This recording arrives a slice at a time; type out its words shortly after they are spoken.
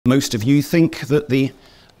Most of you think that the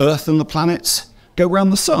Earth and the planets go around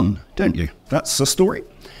the sun, don't you? That's the story.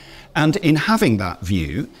 And in having that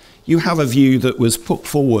view, you have a view that was put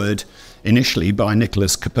forward initially by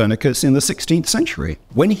Nicholas Copernicus in the 16th century.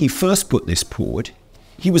 When he first put this forward,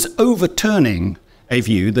 he was overturning a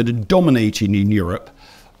view that had dominated in Europe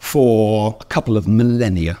for a couple of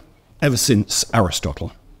millennia, ever since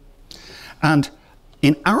Aristotle. And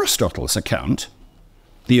in Aristotle's account,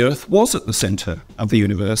 the Earth was at the centre of the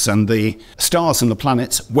universe and the stars and the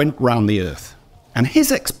planets went round the Earth. And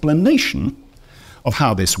his explanation of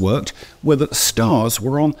how this worked were that the stars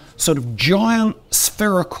were on sort of giant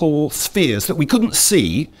spherical spheres that we couldn't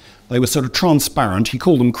see. They were sort of transparent. He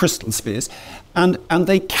called them crystal spheres. And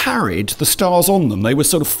they carried the stars on them. They were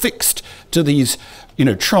sort of fixed to these,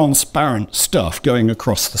 transparent stuff going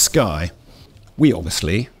across the sky. We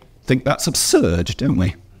obviously think that's absurd, don't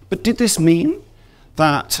we? But did this mean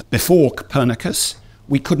that before Copernicus,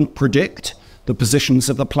 we couldn't predict the positions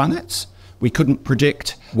of the planets? We couldn't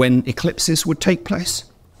predict when eclipses would take place?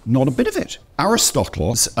 Not a bit of it.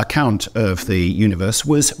 Aristotle's account of the universe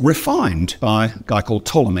was refined by a guy called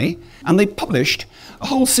Ptolemy, and they published a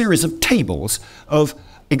whole series of tables of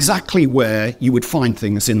exactly where you would find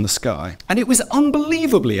things in the sky. And it was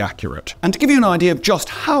unbelievably accurate. And to give you an idea of just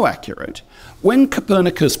how accurate, when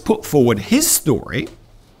Copernicus put forward his story,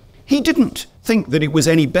 he didn't think that it was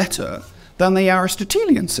any better than the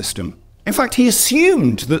Aristotelian system. In fact, he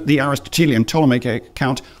assumed that the Aristotelian Ptolemaic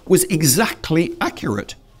account was exactly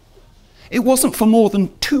accurate. It wasn't for more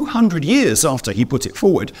than 200 years after he put it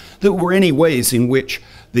forward that there were any ways in which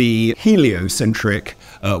the heliocentric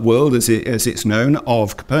world, as it's known,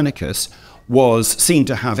 of Copernicus was seen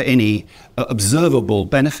to have any observable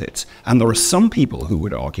benefits. And there are some people who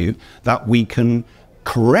would argue that we can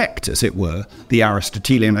correct, as it were, the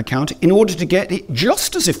Aristotelian account in order to get it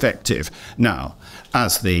just as effective now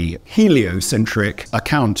as the heliocentric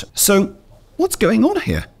account. So what's going on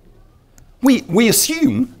here? We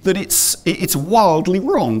assume that it's wildly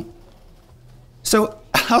wrong. So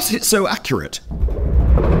how's it so accurate?